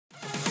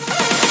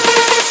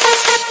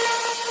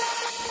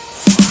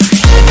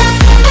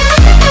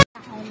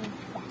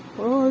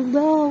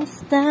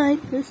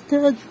you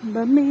stood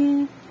by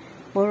me,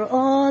 for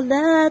all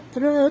that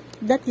truth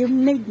that you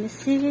made me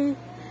see,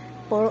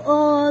 for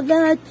all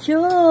that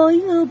joy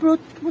you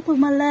brought to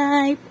my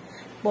life,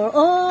 for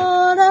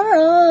all the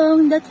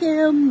wrong that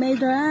you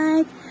made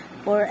right,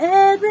 for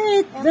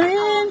every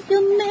dream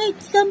you made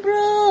come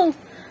true,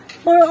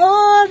 for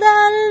all the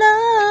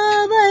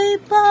love I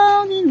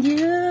found in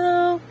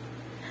you.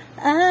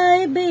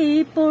 I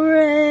be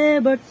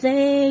forever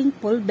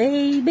thankful,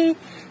 baby.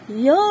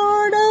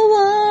 You're the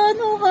one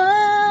who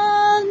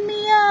held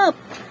me up,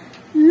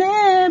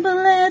 never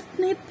let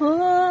me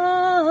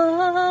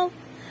fall.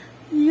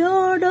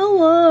 You're the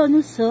one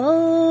who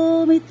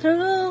saw me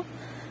through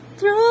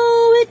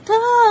it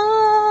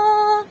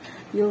all.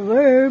 You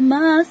were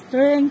my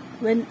strength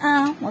when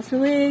I was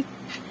weak.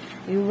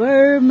 You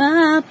were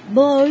my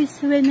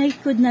voice when I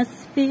could not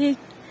speak.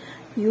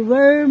 You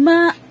were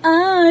my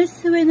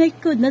eyes when I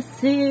could not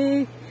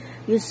see.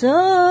 You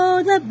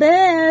saw the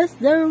best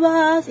there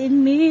was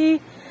in me,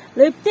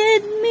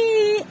 lifted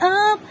me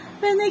up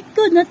when I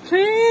could not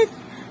reach.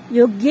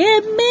 You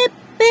gave me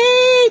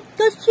faith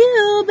 'cause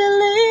you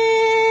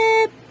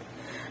believe.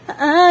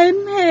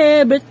 I'm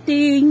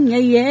everything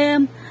I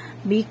am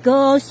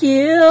because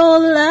you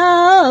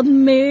love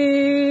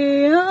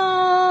me.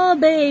 Oh,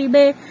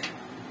 baby.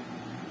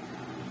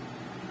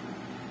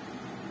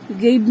 You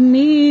gave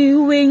me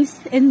wings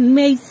and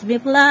made me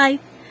fly.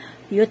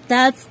 You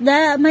touched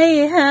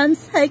my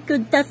hands, I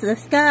could touch the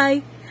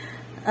sky.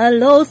 I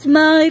lost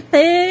my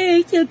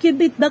faith, you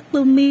give it back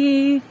to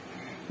me.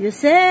 You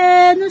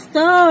said no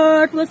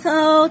start was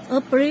out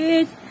of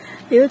reach.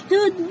 You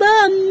stood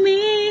by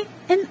me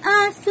and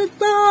I stood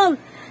tall.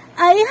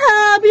 I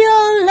have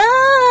your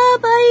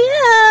love, I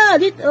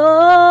had it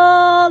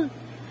all.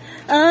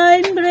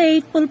 I'm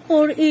grateful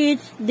for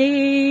each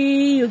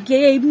day you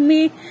gave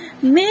me.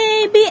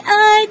 Maybe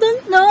I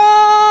don't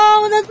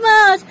know that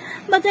much,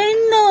 but I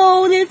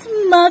know this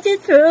much is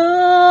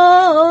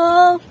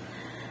true.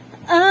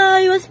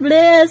 I was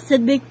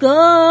blessed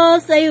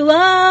because I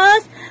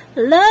was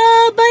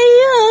loved by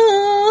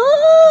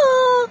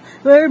you.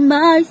 Were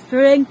my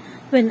strength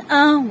when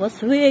I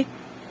was weak.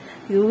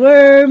 You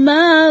were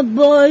my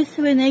voice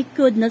when I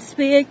could not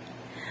speak.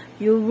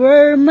 You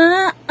were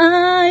my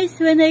eyes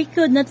when I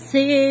could not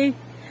see.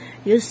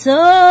 You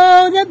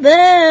saw the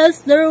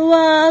best there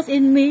was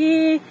in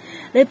me,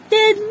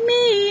 lifted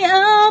me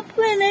up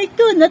when I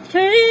could not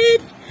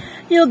reach.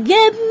 You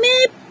gave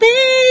me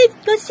faith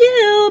 'cause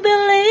you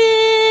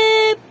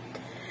believe.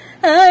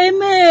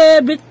 I'm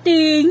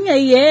everything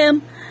I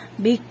am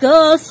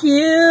because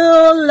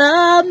you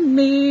love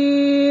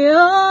me.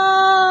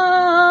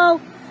 Oh,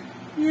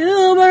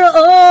 you were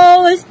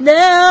always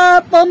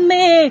there for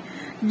me,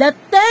 that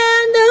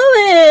tender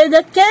way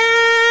that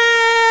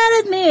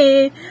carried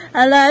me,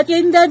 a light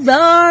in the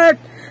dark,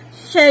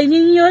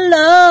 shining your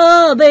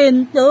love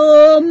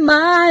into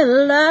my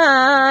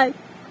life.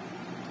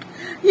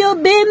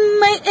 You've been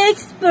my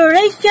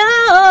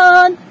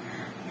inspiration,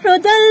 through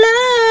the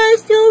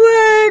lies you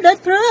were the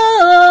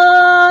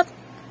truth.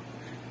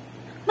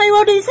 My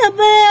world is a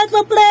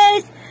better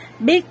place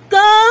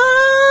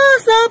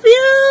because of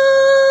you.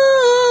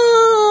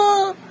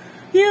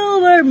 You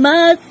were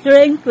my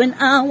strength when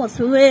I was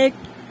weak.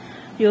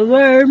 You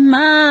were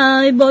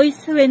my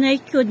voice when I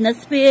could not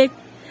speak.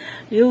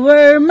 You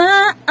were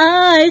my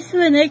eyes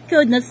when I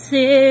could not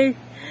see.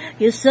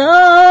 You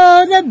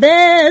saw the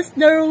best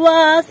there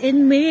was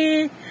in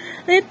me,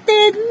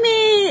 lifted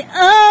me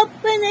up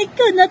when I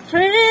could not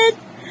reach.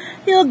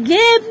 You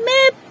gave me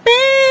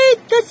faith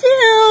 'cause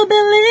you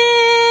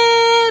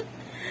believe.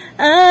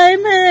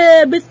 I'm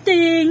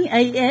everything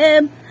I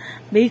am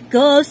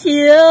because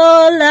you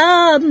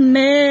love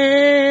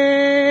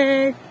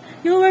me.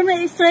 You were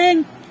my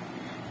strength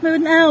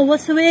when I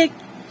was weak.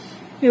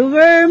 You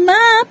were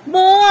my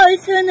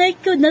voice when I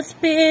could not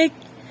speak.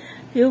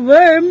 You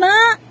were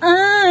my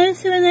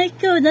eyes when I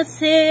could not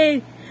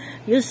see.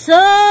 You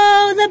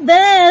saw the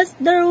best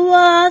there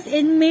was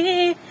in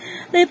me,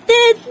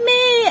 lifted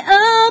me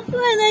up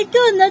when I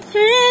could not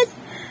reach.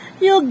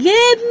 You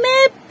gave me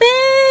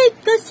faith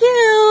 'cause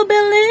you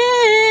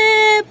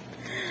believe.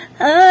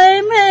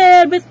 I'm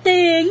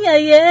everything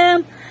I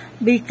am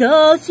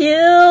because you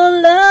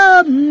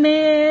love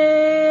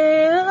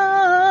me.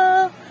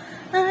 Oh,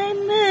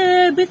 I'm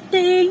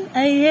everything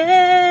I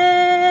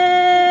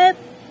am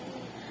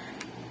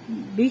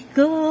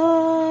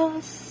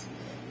because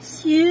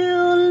you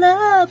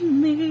love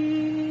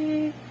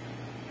me.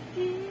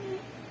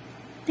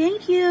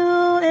 Thank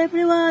you,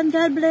 everyone.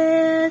 God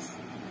bless.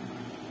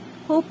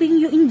 Hoping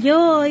you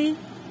enjoy.